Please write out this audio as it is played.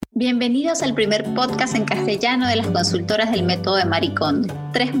Bienvenidos al primer podcast en castellano de las consultoras del método de Marie Kondo.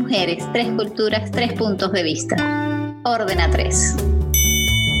 3 mujeres, 3 culturas, 3 puntos de vista. Orden a 3.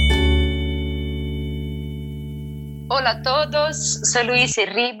 Hola a todos, soy Luisi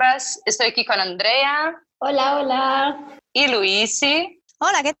Ribas, estoy aquí con Andrea. Hola, hola. Y Luisi.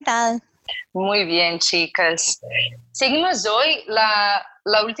 Hola, ¿qué tal? Muy bien, chicas. Seguimos hoy, la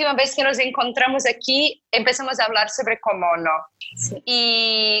última vez que nos encontramos aquí, empezamos a hablar sobre Komono. Sí.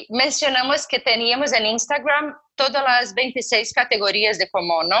 Y mencionamos que teníamos en Instagram todas las 26 categorías de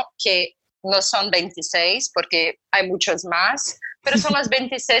Komono, que no son 26 porque hay muchos más, pero son las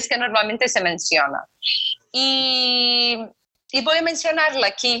 26 que normalmente se mencionan. Y voy a mencionarla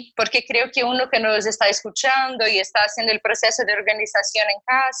aquí porque creo que uno que nos está escuchando y está haciendo el proceso de organización en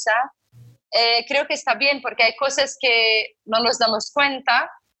casa, creo que está bien porque hay cosas que no nos damos cuenta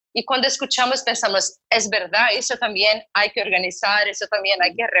y cuando escuchamos pensamos, es verdad, eso también hay que organizar, eso también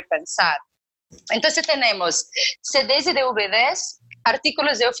hay que repensar. Entonces tenemos CDs y DVDs,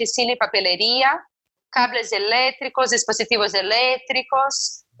 artículos de oficina y papelería, cables eléctricos, dispositivos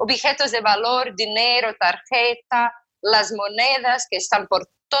eléctricos, objetos de valor, dinero, tarjeta, las monedas que están por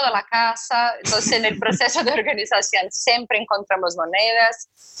toda la casa. Entonces en el proceso de organización siempre encontramos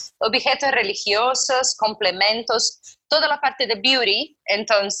monedas, objetos religiosos, complementos, toda la parte de beauty,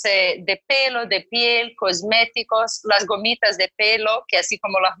 entonces de pelo, de piel, cosméticos, las gomitas de pelo, que así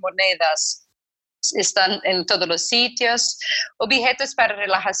como las monedas están en todos los sitios, objetos para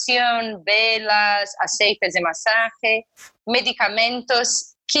relajación, velas, aceites de masaje,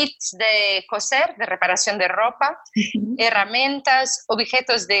 medicamentos, kits de coser, de reparación de ropa, herramientas,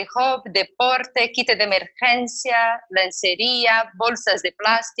 objetos de hobby, deporte, kit de emergencia, lencería, bolsas de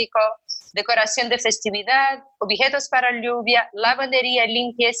plástico, decoración de festividad, objetos para lluvia, lavandería,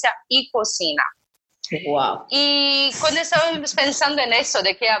 limpieza y cocina. Wow. Y cuando estábamos pensando en eso,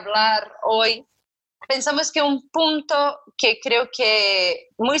 de qué hablar hoy, pensamos que un punto que creo que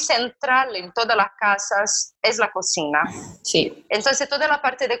muy central en todas las casas es la cocina. Sí. Entonces toda la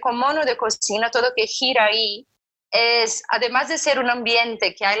parte de Komono, de cocina, todo lo que gira ahí, es, además de ser un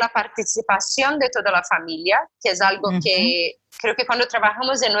ambiente que hay la participación de toda la familia, que es algo que creo que cuando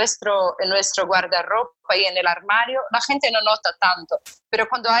trabajamos en nuestro guardarropa y en el armario, la gente no nota tanto. Pero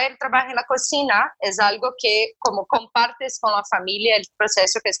cuando hay el trabajo en la cocina, es algo que como compartes con la familia el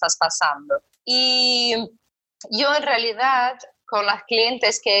proceso que estás pasando. Y yo en realidad, con las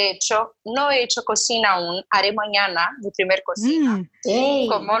clientes que he hecho, no he hecho cocina aún, haré mañana mi primer cocina,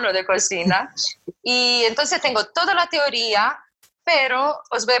 Komono de cocina. Y entonces tengo toda la teoría, pero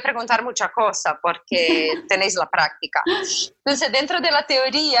os voy a preguntar mucha cosa porque tenéis la práctica. Entonces, dentro de la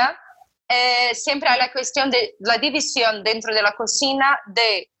teoría, siempre hay la cuestión de la división dentro de la cocina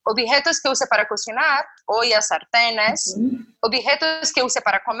de objetos que use para cocinar, ollas, sartenes, objetos que use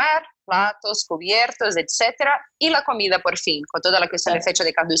para comer, platos, cubiertos, etcétera, y la comida por fin, con toda la cuestión de fecha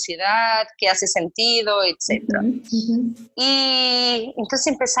de caducidad, que hace sentido, etcétera. Y entonces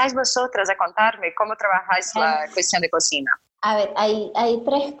empezáis vosotras a contarme cómo trabajáis la cuestión de cocina. A ver,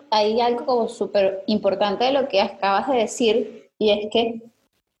 hay algo como súper importante de lo que acabas de decir, y es que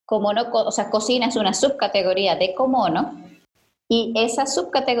Komono, o sea, cocina es una subcategoría de Komono, y esa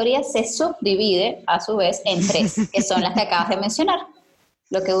subcategoría se subdivide a su vez en 3, que son las que acabas de mencionar.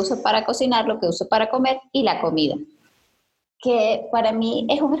 Lo que uso para cocinar, lo que uso para comer y la comida. Que para mí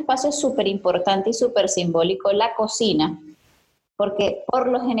es un espacio súper importante y súper simbólico la cocina, porque por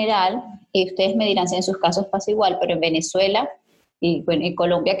lo general, y ustedes me dirán si en sus casos pasa igual, pero en Venezuela y bueno, en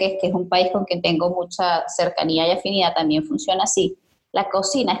Colombia, que es un país con quien tengo mucha cercanía y afinidad, también funciona así. La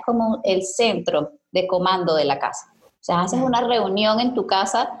cocina es como el centro de comando de la casa. O sea, haces una reunión en tu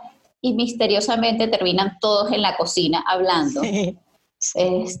casa y misteriosamente terminan todos en la cocina hablando. Sí.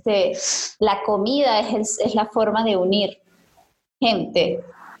 La comida es la forma de unir gente.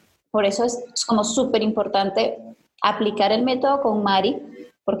 Por eso es como súper importante aplicar el método con Mari,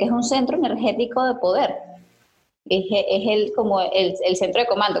 porque es un centro energético de poder. Es como el centro de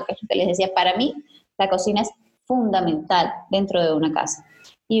comando, que es lo que les decía. Para mí, la cocina es fundamental dentro de una casa.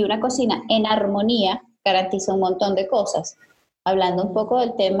 Y una cocina en armonía garantiza un montón de cosas. Hablando un poco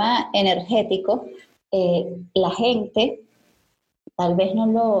del tema energético, la gente tal vez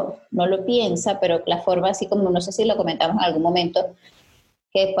no lo piensa, pero la forma así como, no sé si lo comentamos en algún momento,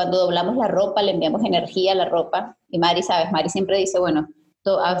 que cuando doblamos la ropa le enviamos energía a la ropa, y Mari, ¿sabes? Mari siempre dice, bueno,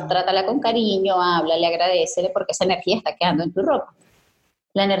 trátala con cariño, háblale, agradécele, porque esa energía está quedando en tu ropa.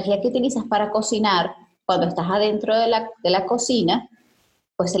 La energía que utilizas para cocinar, cuando estás adentro de la cocina,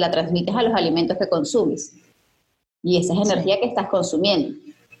 pues se la transmites a los alimentos que consumes. Y esa es energía que estás consumiendo.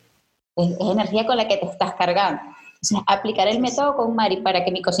 Es energía con la que te estás cargando. Entonces, aplicar el método con Mari para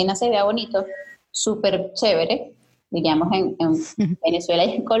que mi cocina se vea bonito, súper chévere, diríamos en Venezuela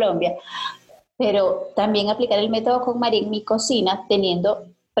y en Colombia, pero también aplicar el método con Mari en mi cocina teniendo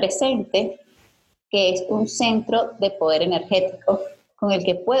presente que es un centro de poder energético con el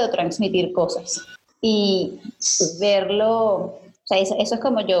que puedo transmitir cosas y verlo, o sea, eso es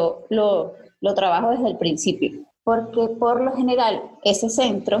como yo lo trabajo desde el principio, porque por lo general ese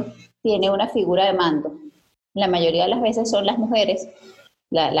centro tiene una figura de mando. La mayoría de las veces son las mujeres,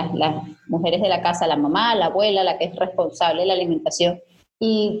 las mujeres de la casa, la mamá, la abuela, la que es responsable de la alimentación,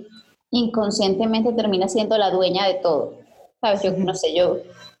 y inconscientemente termina siendo la dueña de todo. ¿Sabes? Yo no sé, yo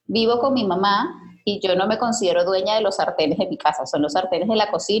vivo con mi mamá y yo no me considero dueña de los sartenes de mi casa, son los sartenes de la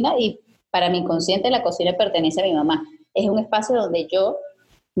cocina y para mi inconsciente la cocina pertenece a mi mamá. Es un espacio donde yo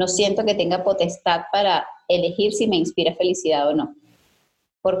no siento que tenga potestad para elegir si me inspira felicidad o no.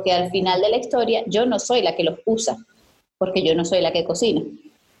 Porque al final de la historia yo no soy la que los usa, porque yo no soy la que cocina.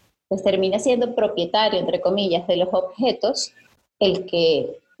 Pues termina siendo propietario, entre comillas, de los objetos el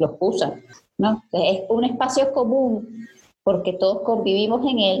que los usa, ¿no? Entonces, es un espacio común porque todos convivimos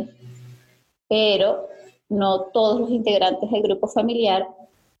en él, pero no todos los integrantes del grupo familiar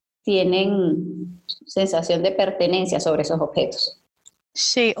tienen sensación de pertenencia sobre esos objetos.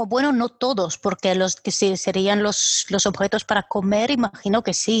 Sí, o bueno, no todos, porque los que sí serían los objetos para comer, imagino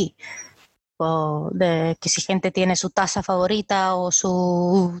que sí. O de que si gente tiene su taza favorita o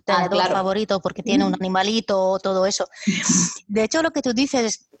su tenedor favorito porque tiene un animalito o todo eso. De hecho, lo que tú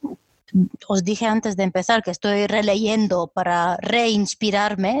dices, os dije antes de empezar que estoy releyendo para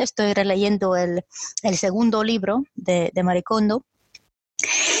reinspirarme, estoy releyendo el segundo libro de Marie Kondo.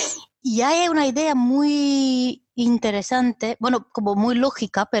 Y hay una idea muy interesante, bueno, como muy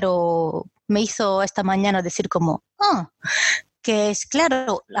lógica, pero me hizo esta mañana decir como, que es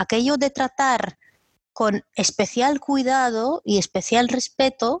claro, aquello de tratar con especial cuidado y especial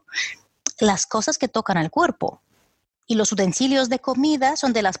respeto las cosas que tocan al cuerpo. Y los utensilios de comida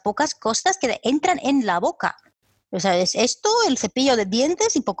son de las pocas cosas que entran en la boca. O sea, es esto, el cepillo de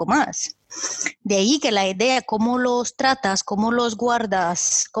dientes y poco más. De ahí que la idea, cómo los tratas, cómo los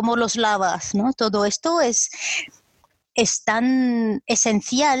guardas, cómo los lavas, ¿no? Todo esto es tan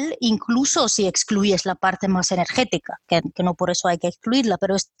esencial, incluso si excluyes la parte más energética, que no por eso hay que excluirla,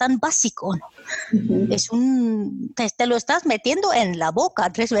 pero es tan básico, ¿no? Es te lo estás metiendo en la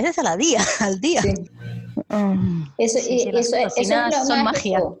boca 3 veces al día. Sí. Eso es lo son mágico.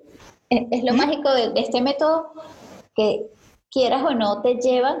 Magia. Es lo mágico de este método, que quieras o no te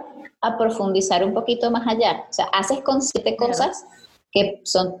lleva a profundizar un poquito más allá. O sea, haces consciente cosas que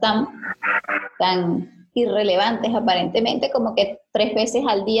son tan irrelevantes aparentemente, como que 3 veces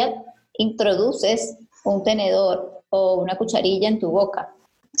al día introduces un tenedor o una cucharilla en tu boca.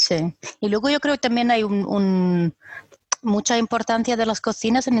 Sí, y luego yo creo que también hay mucha importancia de las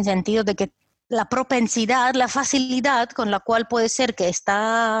cocinas en el sentido de que la propensidad, la facilidad con la cual puede ser que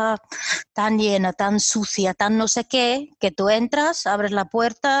está tan llena, tan sucia, tan no sé qué, que tú entras, abres la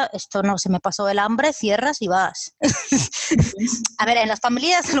puerta, esto no, se me pasó el hambre, cierras y vas. A ver, en las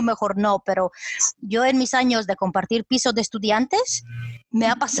familias a lo mejor no, pero yo en mis años de compartir pisos de estudiantes me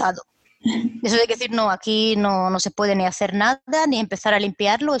ha pasado. Eso de decir, no, aquí no se puede ni hacer nada, ni empezar a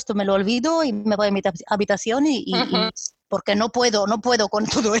limpiarlo, esto me lo olvido y me voy a mi habitación y porque no puedo con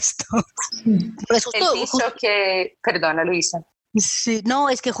todo esto. El piso que... Perdona, Luisa. Sí, no,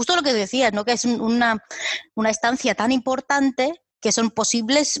 es que justo lo que decías, ¿no? Que es una estancia tan importante que son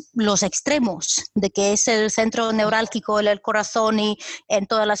posibles los extremos, de que es el centro neurálgico, el corazón, y en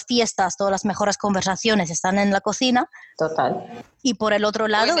todas las fiestas, todas las mejores conversaciones están en la cocina. Total. Y por el otro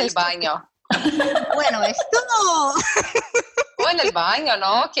lado... O en el baño. Bueno, esto... O en el baño,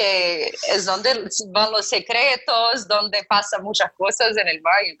 ¿no? Que es donde van los secretos, donde pasan muchas cosas en el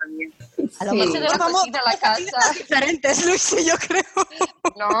baño también. A lo mejor de la cocina a la casa. Diferentes, Lucy, yo creo.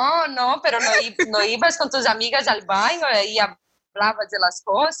 No, pero no ibas con tus amigas al baño y hablabas de las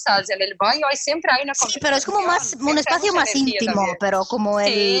cosas. En el baño siempre hay una conversación. Sí, pero es como un espacio más íntimo, también. Pero como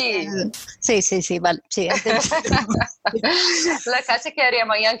Sí, vale. Sí, la casa que haría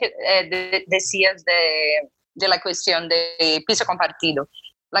mañana, que decías de la cuestión de piso compartido.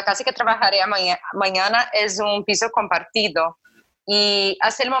 La casa que trabajaré mañana es un piso compartido. Y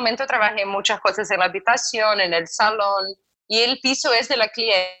hasta el momento trabajé muchas cosas en la habitación, en el salón, y el piso es de la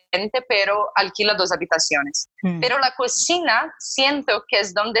cliente, pero alquila 2 habitaciones. Pero la cocina siento que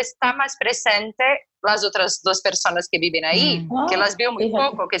es donde está más presente las otras 2 personas que viven ahí, que las veo muy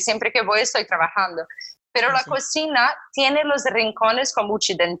poco, que siempre que voy estoy trabajando. Pero la cocina tiene los rincones con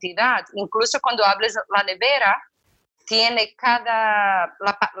mucha identidad. Incluso cuando abres la nevera, tiene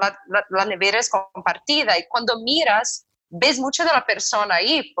la nevera es compartida y cuando miras ves mucho de la persona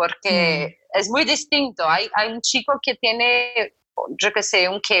ahí porque es muy distinto. Hay un chico que tiene, yo qué sé,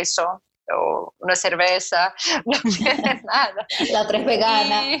 un queso o una cerveza, no tiene nada. La otra es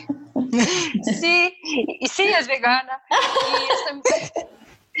vegana. Sí, es vegana.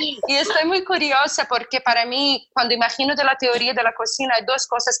 Y estoy muy curiosa porque para mí, cuando imagino de la teoría de la cocina, hay dos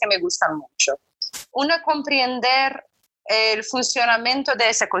cosas que me gustan mucho. Una, comprender el funcionamiento de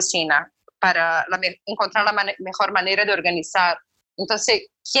esa cocina para encontrar la mejor manera de organizar. Entonces,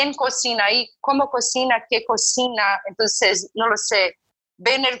 ¿quién cocina ahí? ¿Cómo cocina? ¿Qué cocina? Entonces, no lo sé.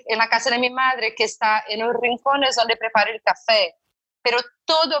 Ven en la casa de mi madre que está en un rincón es donde prepara el café, pero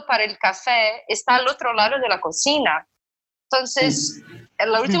todo para el café está al otro lado de la cocina. Entonces,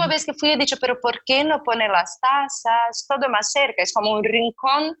 la última vez que fui he dicho, pero ¿por qué no pone las tazas todo más cerca? Es como un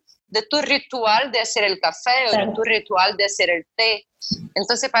rincón de tu ritual de hacer el café o de tu ritual de hacer el té.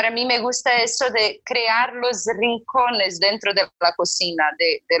 Entonces, para mí me gusta eso de crear los rincones dentro de la cocina,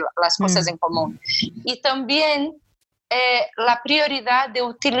 de las cosas en común. Y también la prioridad de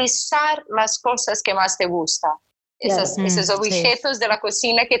utilizar las cosas que más te gustan. Esos objetos de la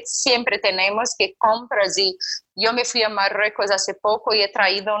cocina que siempre tenemos, que compras. Y yo me fui a Marruecos hace poco y he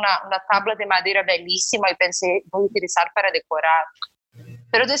traído una tabla de madera bellísima y pensé, voy a utilizar para decorar.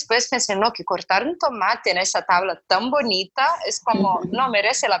 Pero después pensé, no, que cortar un tomate en esa tabla tan bonita es como, no,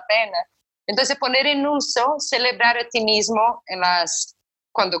 merece la pena. Entonces poner en uso, celebrar a ti mismo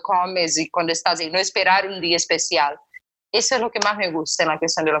cuando comes y cuando estás ahí, no esperar un día especial. Eso es lo que más me gusta en la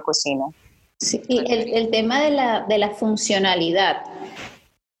cuestión de la cocina. Sí, y el tema de la funcionalidad.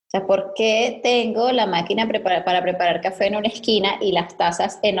 O sea, ¿por qué tengo la máquina para preparar café en una esquina y las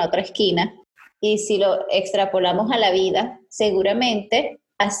tazas en otra esquina? Y si lo extrapolamos a la vida, seguramente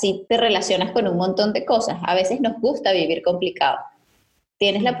así te relacionas con un montón de cosas. A veces nos gusta vivir complicado.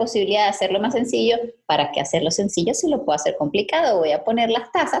 Tienes la posibilidad de hacerlo más sencillo. ¿Para qué hacerlo sencillo si lo puedo hacer complicado? Voy a poner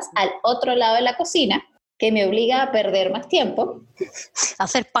las tazas al otro lado de la cocina, que me obliga a perder más tiempo.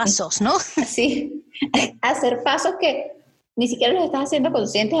 Hacer pasos, ¿no? Sí, hacer pasos que ni siquiera los estás haciendo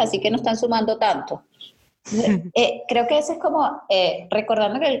conscientes, así que no están sumando tanto. Creo que eso es como,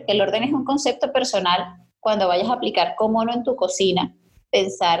 recordando que el orden es un concepto personal, cuando vayas a aplicar Komono en tu cocina,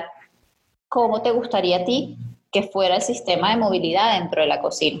 pensar cómo te gustaría a ti que fuera el sistema de movilidad dentro de la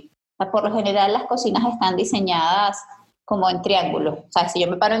cocina. O sea, por lo general las cocinas están diseñadas como en triángulos. O sea, si yo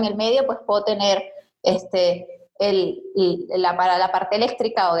me paro en el medio, pues puedo tener para la parte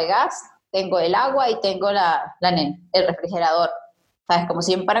eléctrica o de gas, tengo el agua y tengo el refrigerador. ¿Sabes? Como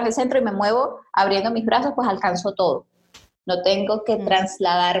si yo me paro en el centro y me muevo abriendo mis brazos, pues alcanzo todo. No tengo que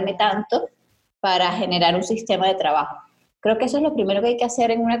trasladarme tanto para generar un sistema de trabajo. Creo que eso es lo primero que hay que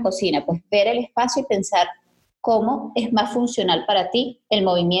hacer en una cocina, pues ver el espacio y pensar cómo es más funcional para ti el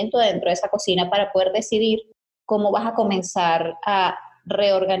movimiento dentro de esa cocina para poder decidir cómo vas a comenzar a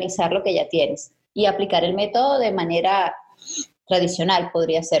reorganizar lo que ya tienes. Y aplicar el método de manera tradicional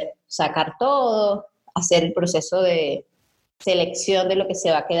podría ser sacar todo, hacer el proceso de selección de lo que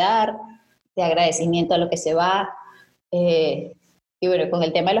se va a quedar, de agradecimiento a lo que se va. Y bueno, con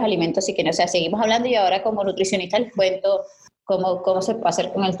el tema de los alimentos sí que no, o sea, seguimos hablando y ahora como nutricionista les cuento cómo se puede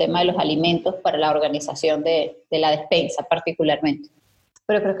hacer con el tema de los alimentos para la organización de la despensa particularmente.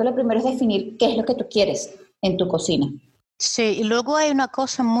 Pero creo que lo primero es definir qué es lo que tú quieres en tu cocina. Sí, y luego hay una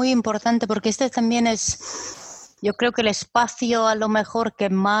cosa muy importante, porque este también es, yo creo que el espacio a lo mejor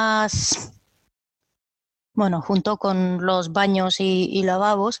que más, bueno, junto con los baños y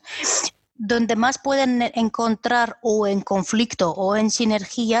lavabos, donde más pueden encontrar o en conflicto o en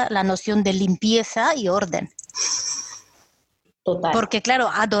sinergia la noción de limpieza y orden. Total. Porque claro,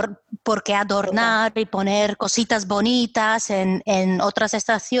 porque adornar y poner cositas bonitas en otras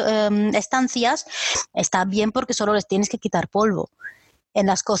estancias está bien porque solo les tienes que quitar polvo. En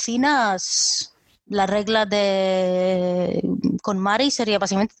las cocinas, la regla con Mari sería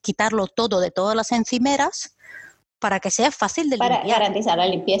básicamente quitarlo todo de todas las encimeras para que sea fácil de limpiar. Para garantizar la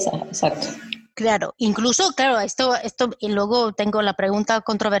limpieza, exacto. Claro, incluso, claro, esto, y luego tengo la pregunta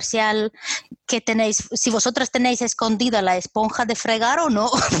controversial que tenéis, si vosotras tenéis escondida la esponja de fregar o no.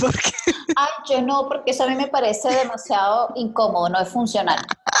 Porque... Ay, yo no, porque eso a mí me parece demasiado incómodo, no es funcional.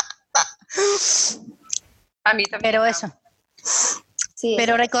 A mí también. Pero eso. Sí,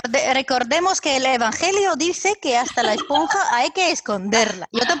 pero recordemos que el Evangelio dice que hasta la esponja hay que esconderla.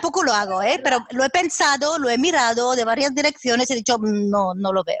 Yo tampoco lo hago, pero lo he pensado, lo he mirado de varias direcciones y he dicho, no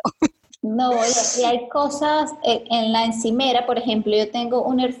lo veo. No, y hay cosas en la encimera, por ejemplo, yo tengo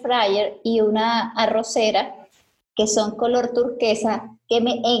un air fryer y una arrocera que son color turquesa, que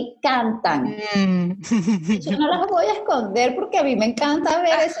me encantan. Yo no las voy a esconder porque a mí me encanta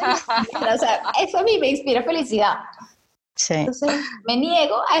ver eso. O sea, eso a mí me inspira felicidad. Sí. Entonces me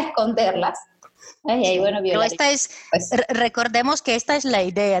niego a esconderlas. Ay, ay, bueno, Pero recordemos que esta es la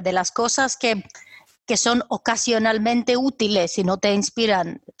idea de las cosas que son ocasionalmente útiles y no te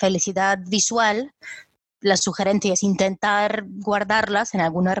inspiran felicidad visual. La sugerencia es intentar guardarlas en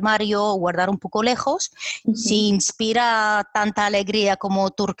algún armario o guardar un poco lejos. Si inspira tanta alegría como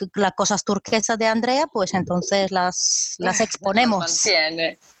las cosas turquesas de Andrea, pues entonces las exponemos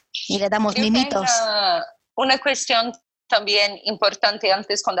y le damos Creo mimitos. Que hay una cuestión también importante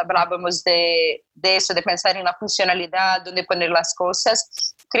antes cuando hablábamos de eso, de pensar en la funcionalidad, dónde poner las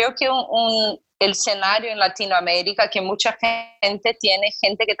cosas. Creo que el escenario en Latinoamérica, que mucha gente tiene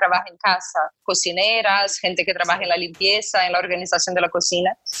gente que trabaja en casa, cocineras, gente que trabaja en la limpieza, en la organización de la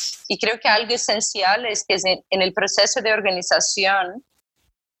cocina. Y creo que algo esencial es que en el proceso de organización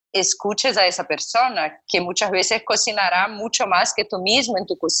escuches a esa persona, que muchas veces cocinará mucho más que tú mismo en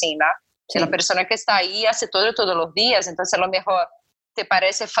tu cocina. Sí. La persona que está ahí hace todo todos los días, entonces a lo mejor te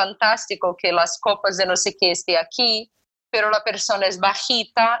parece fantástico que las copas de no sé qué esté aquí, pero la persona es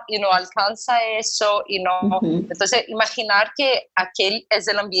bajita y no alcanza eso y no. Entonces, imaginar que aquel es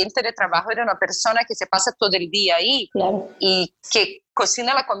el ambiente de trabajo de una persona que se pasa todo el día ahí y que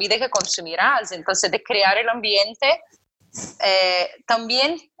cocina la comida que consumirás. Entonces, de crear el ambiente,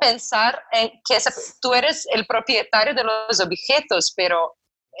 también pensar en que tú eres el propietario de los objetos, pero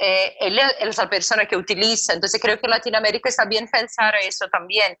él es la persona que utiliza. Entonces, creo que en Latinoamérica está bien pensar eso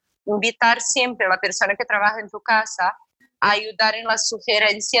también. Invitar siempre a la persona que trabaja en tu casa a ayudar en la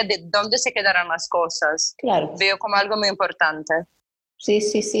sugerencia de dónde se quedarán las cosas. Claro. Veo como algo muy importante. Sí.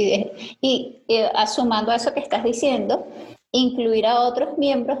 Y sumando a eso que estás diciendo, incluir a otros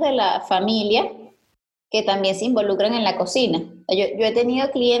miembros de la familia que también se involucran en la cocina. Yo he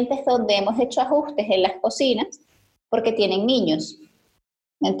tenido clientes donde hemos hecho ajustes en las cocinas porque tienen niños.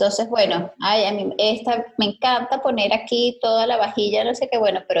 Entonces, bueno, a mí me encanta poner aquí toda la vajilla, no sé qué,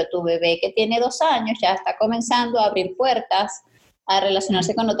 bueno, pero tu bebé que tiene 2 años ya está comenzando a abrir puertas, a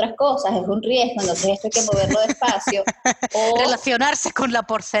relacionarse con otras cosas, es un riesgo, entonces esto hay que moverlo despacio. O relacionarse con la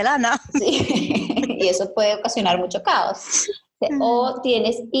porcelana. Sí, y eso puede ocasionar mucho caos. O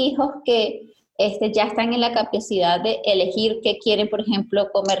tienes hijos que ya están en la capacidad de elegir qué quieren, por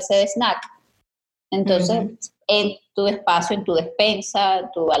ejemplo, comerse de snack. Entonces, en tu espacio, en tu despensa,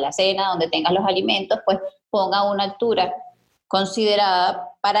 tu alacena, donde tengas los alimentos, pues ponga una altura considerada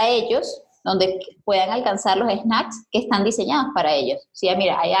para ellos, donde puedan alcanzar los snacks que están diseñados para ellos. Si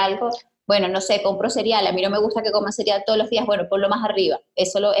mira, hay algo, bueno, no sé, compro cereal, a mí no me gusta que coman cereal todos los días, bueno, ponlo más arriba.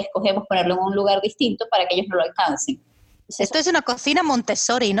 Eso lo escogemos ponerlo en un lugar distinto para que ellos no lo alcancen. Esto es una cocina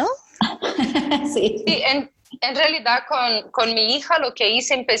Montessori, ¿no? Sí, en realidad con mi hija lo que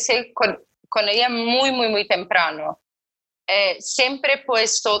hice, empecé con ella muy temprano. Siempre he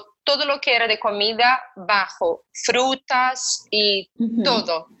puesto todo lo que era de comida bajo, frutas y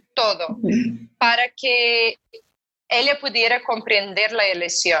todo, para que ella pudiera comprender la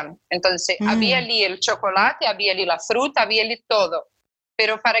elección. Entonces, había allí el chocolate, había allí la fruta, había allí todo,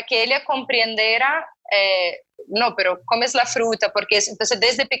 pero para que ella comprendiera, no, pero comes la fruta, porque entonces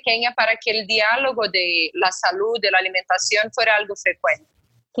desde pequeña para que el diálogo de la salud, de la alimentación fuera algo frecuente.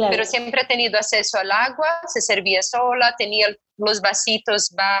 Claro. Pero siempre ha tenido acceso al agua, se servía sola, tenía los vasitos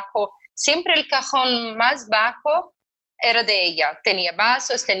bajo, siempre el cajón más bajo era de ella, tenía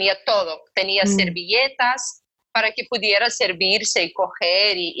vasos, tenía todo, tenía servilletas para que pudiera servirse y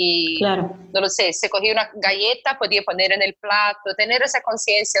coger y claro. No lo sé, se cogía una galleta, podía poner en el plato, tener esa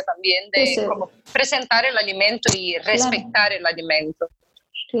conciencia también de cómo presentar el alimento y respetar el alimento.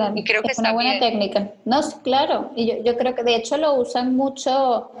 Claro, y creo que es una buena técnica. No, claro, y yo creo que de hecho lo usan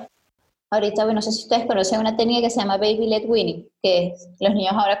mucho. Ahorita, bueno, no sé si ustedes conocen una técnica que se llama Baby Led Weaning, que los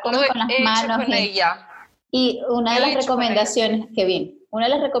niños ahora comen con las manos. Con ella. Y una de las recomendaciones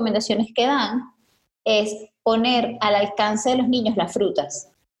que dan es poner al alcance de los niños las frutas.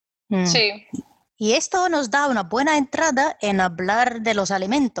 Sí. Y esto nos da una buena entrada en hablar de los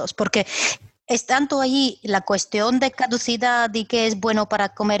alimentos, porque es tanto allí la cuestión de caducidad y qué es bueno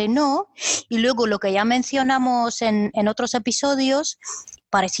para comer y no, y luego lo que ya mencionamos en otros episodios,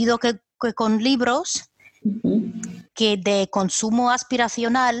 parecido que con libros, que de consumo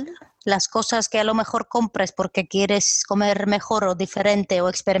aspiracional, las cosas que a lo mejor compres porque quieres comer mejor o diferente o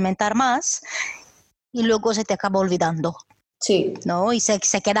experimentar más, y luego se te acaba olvidando. Sí. ¿No? Y se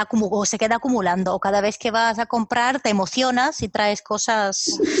queda acumulando, o cada vez que vas a comprar te emocionas y traes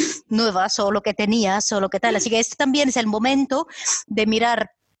cosas nuevas o lo que tenías o lo que tal. Así que este también es el momento de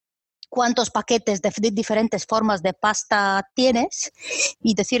mirar cuántos paquetes de diferentes formas de pasta tienes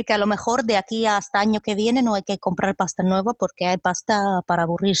y decir que a lo mejor de aquí hasta año que viene no hay que comprar pasta nueva porque hay pasta para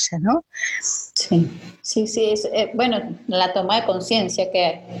aburrirse, ¿no? Sí, bueno, la toma de conciencia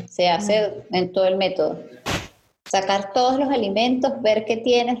que se hace en todo el método. Sacar todos los alimentos, ver qué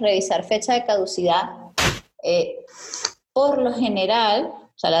tienes, revisar fecha de caducidad. Por lo general,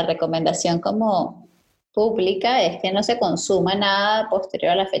 o sea, la recomendación como pública es que no se consuma nada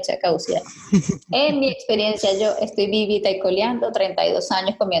posterior a la fecha de caducidad. En mi experiencia, yo estoy vivita y coleando, 32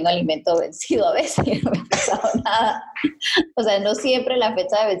 años comiendo alimento vencido a veces y no me ha pasado nada. O sea, no siempre la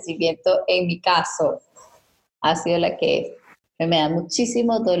fecha de vencimiento, en mi caso, ha sido la que me da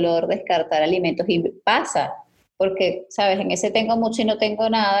muchísimo dolor descartar alimentos y pasa, porque, ¿sabes? En ese tengo mucho y no tengo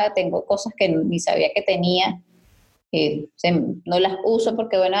nada, tengo cosas que ni sabía que tenía, no las uso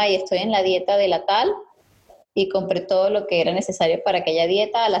porque, bueno, ahí estoy en la dieta de la tal y compré todo lo que era necesario para aquella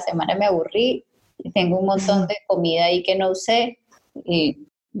dieta, a la semana me aburrí, tengo un montón de comida ahí que no usé y,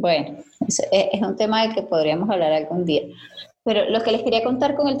 bueno, es un tema del que podríamos hablar algún día. Pero lo que les quería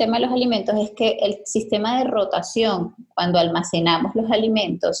contar con el tema de los alimentos es que el sistema de rotación, cuando almacenamos los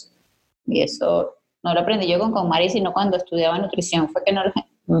alimentos, y eso no lo aprendí yo con Mari, sino cuando estudiaba nutrición, fue que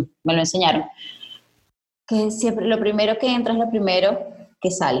me lo enseñaron, que siempre lo primero que entra es lo primero que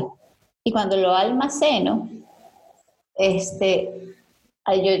sale. Y cuando lo almaceno,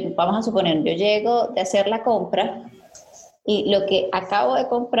 vamos a suponer, yo llego de hacer la compra y lo que acabo de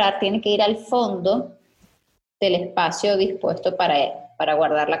comprar tiene que ir al fondo del espacio dispuesto para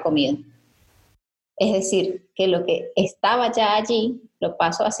guardar la comida. Es decir, que lo que estaba ya allí lo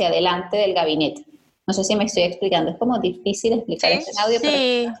paso hacia adelante del gabinete. No sé si me estoy explicando, es como difícil explicar esto en audio, pero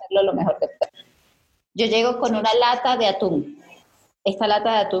voy a hacerlo lo mejor que pueda. Yo llego con una lata de atún. Esta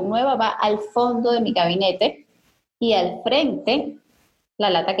lata de atún nueva va al fondo de mi gabinete y al frente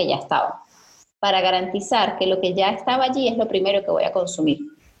la lata que ya estaba, para garantizar que lo que ya estaba allí es lo primero que voy a consumir.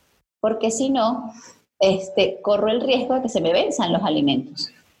 Porque si no, corro el riesgo de que se me venzan los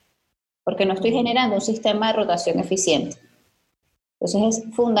alimentos, porque no estoy generando un sistema de rotación eficiente. Entonces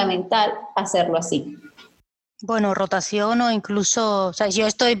es fundamental hacerlo así. Bueno, rotación o incluso, o sea, yo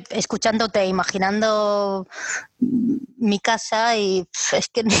estoy escuchándote, imaginando mi casa y es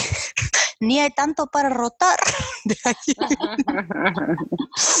que ni hay tanto para rotar.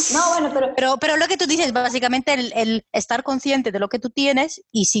 No, bueno, pero lo que tú dices, básicamente el estar consciente de lo que tú tienes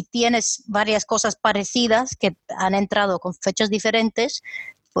y si tienes varias cosas parecidas que han entrado con fechas diferentes,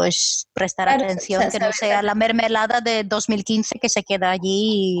 pues prestar atención, que no sea la mermelada de 2015 que se queda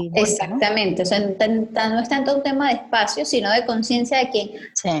allí. Exactamente, ¿no? O sea, no es tanto un tema de espacio, sino de conciencia de quien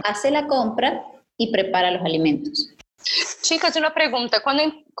hace la compra y prepara los alimentos. Chicas, una pregunta.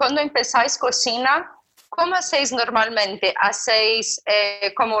 Cuando empezáis cocina, ¿cómo hacéis normalmente? ¿Hacéis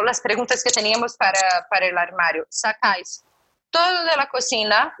como las preguntas que teníamos para el armario? ¿Sacáis todo de la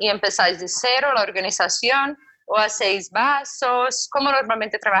cocina y empezáis de cero la organización? ¿O hacéis vasos? ¿Cómo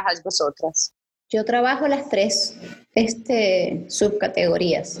normalmente trabajáis vosotras? Yo trabajo las 3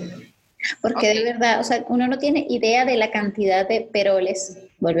 subcategorías. Porque de verdad, o sea, uno no tiene idea de la cantidad de peroles,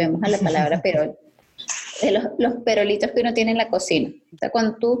 volvemos a la palabra perol, de los perolitos que uno tiene en la cocina. O sea,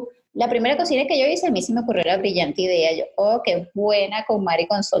 la primera cocina que yo hice, a mí se me ocurrió la brillante idea. Yo, qué buena con Mari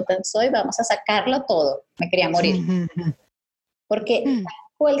Consultant soy, vamos a sacarlo todo. Me quería morir. Porque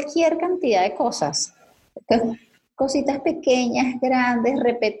cualquier cantidad de cosas, cositas pequeñas, grandes,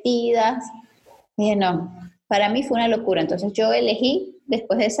 repetidas, no, para mí fue una locura. Entonces yo elegí,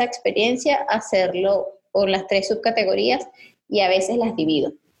 después de esa experiencia, hacerlo con las 3 subcategorías y a veces las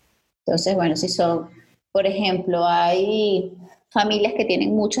divido. Entonces, bueno, si son, por ejemplo, hay familias que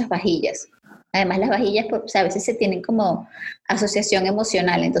tienen muchas vajillas. Además, las vajillas a veces se tienen como asociación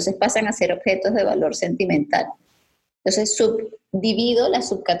emocional, entonces pasan a ser objetos de valor sentimental. Entonces, divido las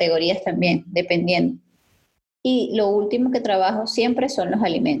subcategorías también, dependiendo. Y lo último que trabajo siempre son los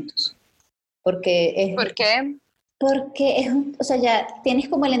alimentos. ¿Por qué? Porque o sea, ya tienes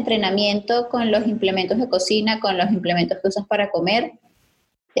como el entrenamiento con los implementos de cocina, con los implementos que usas para comer.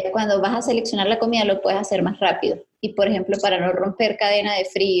 Cuando vas a seleccionar la comida lo puedes hacer más rápido. Y por ejemplo, para no romper cadena de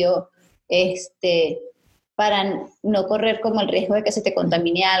frío, para no correr como el riesgo de que se te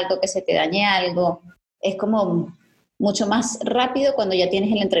contamine algo, que se te dañe algo, es como mucho más rápido cuando ya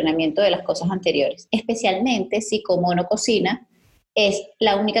tienes el entrenamiento de las cosas anteriores. Especialmente si Komono cocina es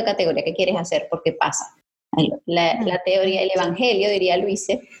la única categoría que quieres hacer, porque pasa. La teoría del evangelio, diría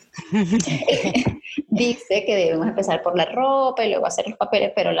Luise, dice que debemos empezar por la ropa y luego hacer los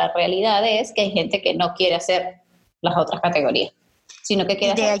papeles, pero la realidad es que hay gente que no quiere hacer las otras categorías, sino que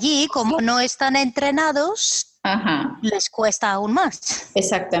quiere hacer... allí, como no están entrenados, Ajá, les cuesta aún más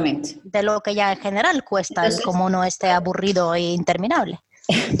exactamente. de lo que ya en general cuesta el Entonces, Komono aburrido e interminable.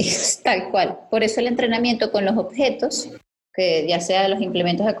 es tal cual. Por eso el entrenamiento con los objetos, que ya sea los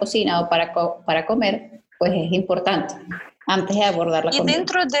implementos de cocina o para comer, pues es importante antes de abordar la Y comida.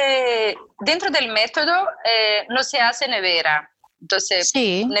 dentro del método no se hace nevera. Entonces,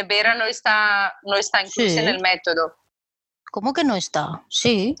 Sí, nevera no está incluso en sí. el método. ¿Cómo que no está?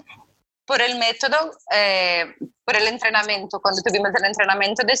 Sí. Por el método, por el entrenamiento, cuando tuvimos el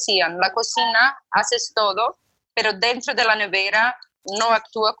entrenamiento decían, la cocina haces todo, pero dentro de la nevera no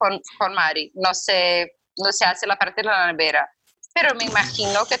actúa con Mari, no se hace la parte de la nevera. Pero me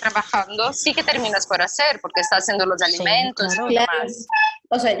imagino que trabajando sí que terminas por hacer, porque está haciendo los alimentos claro. y Claro. demás.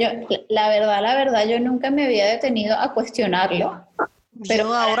 O sea, la verdad, yo nunca me había detenido a cuestionarlo. Pero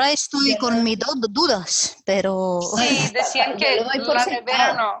Yo ahora estoy yo con mis dudas, pero Sí, decían yo que lo doy por la nevera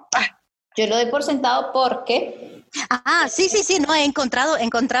sentado. no. Yo lo doy por sentado porque sí, no he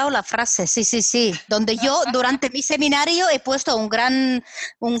encontrado la frase, sí, donde yo durante mi seminario he puesto un gran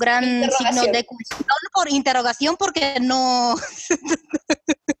signo interrogación. de cuestión por interrogación porque no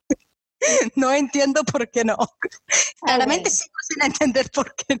no entiendo por qué no. Claramente Bueno. sigo sin entender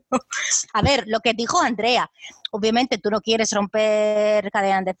por qué no. A ver, lo que dijo Andrea, obviamente tú no quieres romper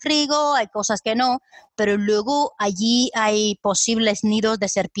cadenas de frigo, hay cosas que no, pero luego allí hay posibles nidos de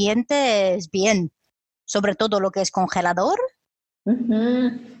serpientes bien, sobre todo lo que es congelador.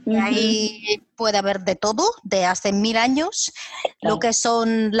 Y ahí puede haber de todo, de hace 1000 años, lo que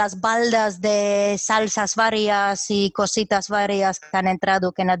son las baldas de salsas varias y cositas varias que han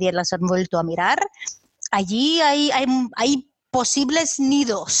entrado que nadie las ha vuelto a mirar. Allí hay posibles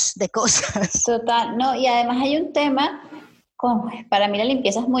nidos de cosas. Total, no, y además hay un tema, para mí la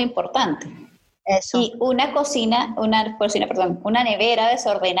limpieza es muy importante. Eso. Y una nevera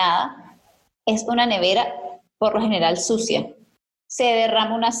desordenada es una nevera por lo general sucia. Se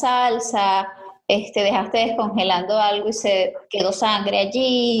derrama una salsa, dejaste descongelando algo y se quedó sangre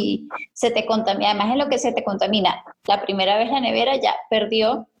allí, se te contamina, además es lo que se te contamina. La primera vez la nevera ya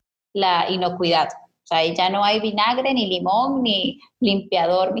perdió la inocuidad. O sea, ahí ya no hay vinagre, ni limón, ni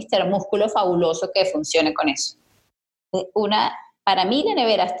limpiador Mister Músculo fabuloso que funcione con eso. Para mí la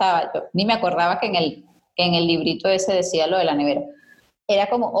nevera estaba, yo ni me acordaba que en el librito ese decía lo de la nevera. Era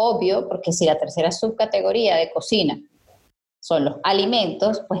como obvio, porque si la tercera subcategoría de cocina son los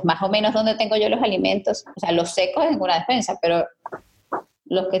alimentos, pues más o menos donde tengo yo los alimentos, o sea, los secos en una despensa, pero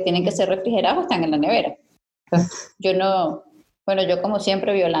los que tienen que ser refrigerados están en la nevera. Entonces, yo como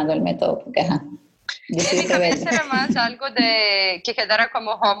siempre violando el método, porque ajá, yo soy En mi cabeza rebelde. era más algo de que quedara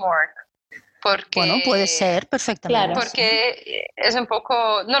como homework. Porque, bueno, puede ser perfectamente. Claro. Porque es un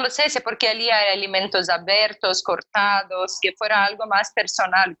poco, no lo sé, si porque allí hay alimentos abiertos, cortados, que fuera algo más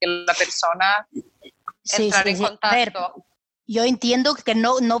personal, que la persona entrar en contacto. A ver, yo entiendo que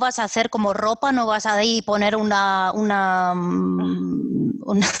no vas a hacer como ropa, no vas a ahí poner una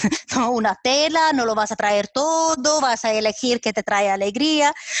tela, no lo vas a traer todo, vas a elegir qué te trae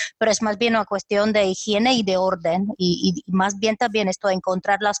alegría, pero es más bien una cuestión de higiene y de orden. Y más bien también esto de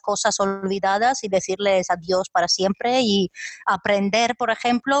encontrar las cosas olvidadas y decirles adiós para siempre y aprender, por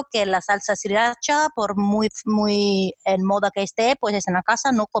ejemplo, que la salsa sriracha, por muy en moda que esté, pues en la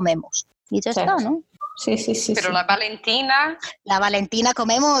casa no comemos. Y ya está, ¿no? Sí. Pero la Valentina. La Valentina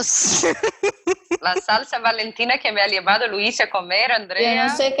comemos. La salsa Valentina que me ha llevado Luisa a comer, Andrea. Yo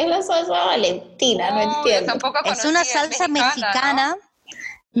no sé qué es la salsa Valentina, no entiendo. Yo tampoco es una salsa mexicana, ¿no?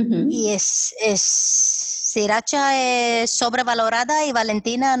 y sriracha es sobrevalorada y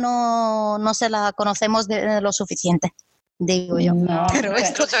Valentina no se la conocemos de lo suficiente, digo yo. No, pero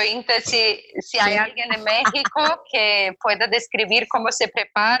nuestros oyentes, si hay alguien en México que pueda describir cómo se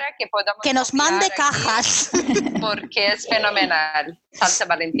prepara, que nos mande cajas. porque es fenomenal, salsa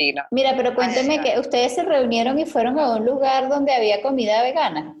Valentina. Mira, pero cuénteme que ustedes se reunieron y fueron a un lugar donde había comida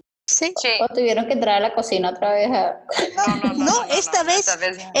vegana. Sí. ¿O tuvieron que entrar a la cocina otra vez? No, esta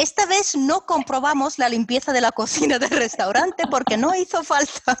vez no comprobamos la limpieza de la cocina del restaurante porque no hizo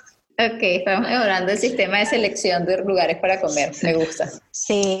falta. Ok, estamos mejorando el sistema de selección de lugares para comer, me gusta.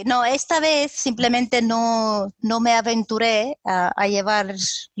 Sí, no, esta vez simplemente no me aventuré a llevar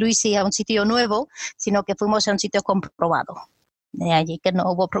Luisi a un sitio nuevo, sino que fuimos a un sitio comprobado. De allí que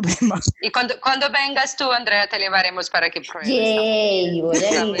no hubo problema. Y cuando vengas tú, Andrea, te llevaremos para que pruebes. Yay, voy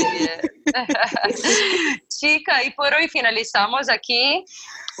a ir. Chica, y por hoy finalizamos aquí.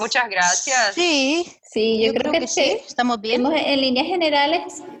 Muchas gracias. Sí, yo creo que sí, estamos bien. En líneas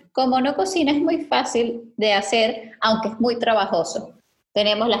generales, Komono cocina es muy fácil de hacer, aunque es muy trabajoso.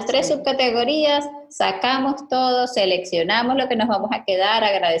 Tenemos las 3 subcategorías, sacamos todo, seleccionamos lo que nos vamos a quedar,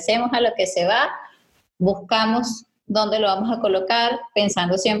 agradecemos a lo que se va, buscamos dónde lo vamos a colocar,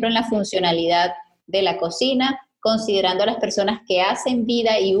 pensando siempre en la funcionalidad de la cocina, considerando a las personas que hacen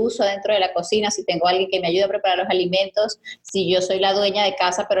vida y uso dentro de la cocina, si tengo alguien que me ayude a preparar los alimentos, si yo soy la dueña de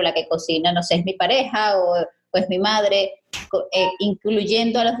casa, pero la que cocina, no sé, es mi pareja o es mi madre,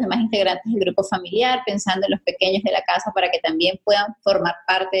 incluyendo a los demás integrantes del grupo familiar, pensando en los pequeños de la casa para que también puedan formar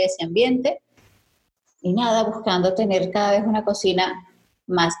parte de ese ambiente. Y nada, buscando tener cada vez una cocina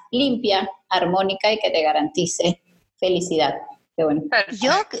más limpia, armónica y que te garantice felicidad. Qué bueno.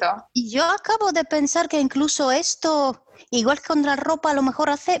 Yo acabo de pensar que incluso esto, igual que con la ropa, a lo mejor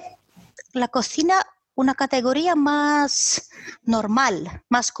hace la cocina una categoría más normal,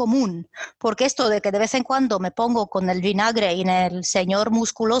 más común, porque esto de que de vez en cuando me pongo con el vinagre y en el señor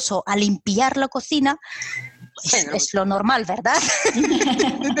musculoso a limpiar la cocina, es lo normal, ¿verdad?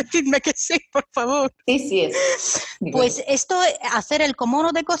 Decidme que sí, por favor. Sí es. Pues esto, hacer el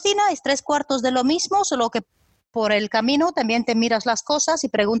komono de cocina es 3/4 de lo mismo, solo que por el camino también te miras las cosas y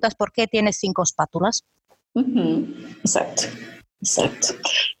preguntas por qué tienes 5 espátulas. Exacto.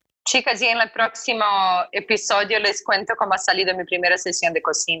 Chicas, y en el próximo episodio les cuento cómo ha salido mi primera sesión de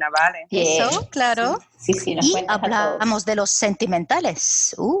cocina, ¿vale? Eso, claro. Sí, nos y cuentas hablamos de los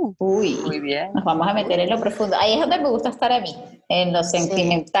sentimentales. Uy, muy bien. Nos vamos a meter en lo profundo. Ahí es donde me gusta estar a mí, en lo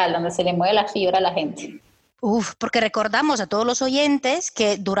sentimental, donde se le mueve la fibra a la gente. Porque recordamos a todos los oyentes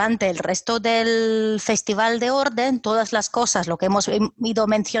que durante el resto del Festival de Orden, todas las cosas, lo que hemos ido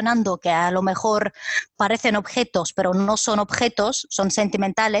mencionando, que a lo mejor parecen objetos, pero no son objetos, son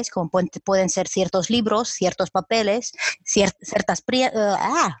sentimentales, como pueden ser ciertos libros, ciertos papeles, ciertas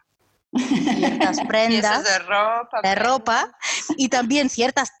prendas de ropa y también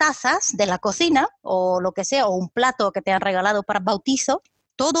ciertas tazas de la cocina o lo que sea, o un plato que te han regalado para bautizo.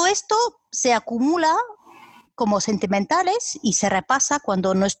 Todo esto se acumula como sentimentales y se repasa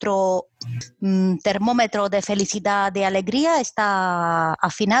cuando nuestro termómetro de felicidad, de alegría está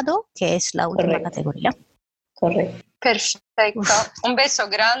afinado, que es la última categoría. Correcto. Perfecto. Un beso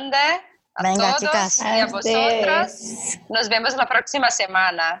grande a todos, chicas, y a vosotras. Nos vemos la próxima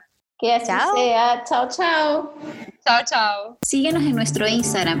semana. Que así sea. Chao. Chao. Síguenos en nuestro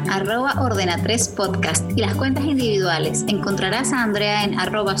Instagram, @ordena3podcast, y las cuentas individuales. Encontrarás a Andrea en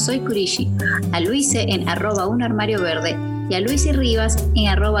 @soycurishi, a Luise en @unarmarioverde y a Luisi Rivas en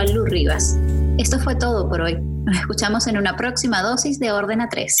 @lurrivas. Esto fue todo por hoy. Nos escuchamos en una próxima dosis de Ordena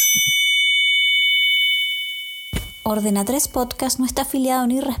 3. Ordena 3 Podcast no está afiliado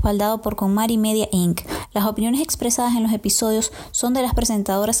ni respaldado por KonMari Media Inc. Las opiniones expresadas en los episodios son de las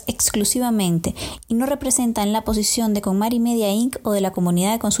presentadoras exclusivamente y no representan la posición de KonMari Media Inc. o de la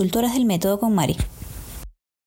comunidad de consultoras del método KonMari.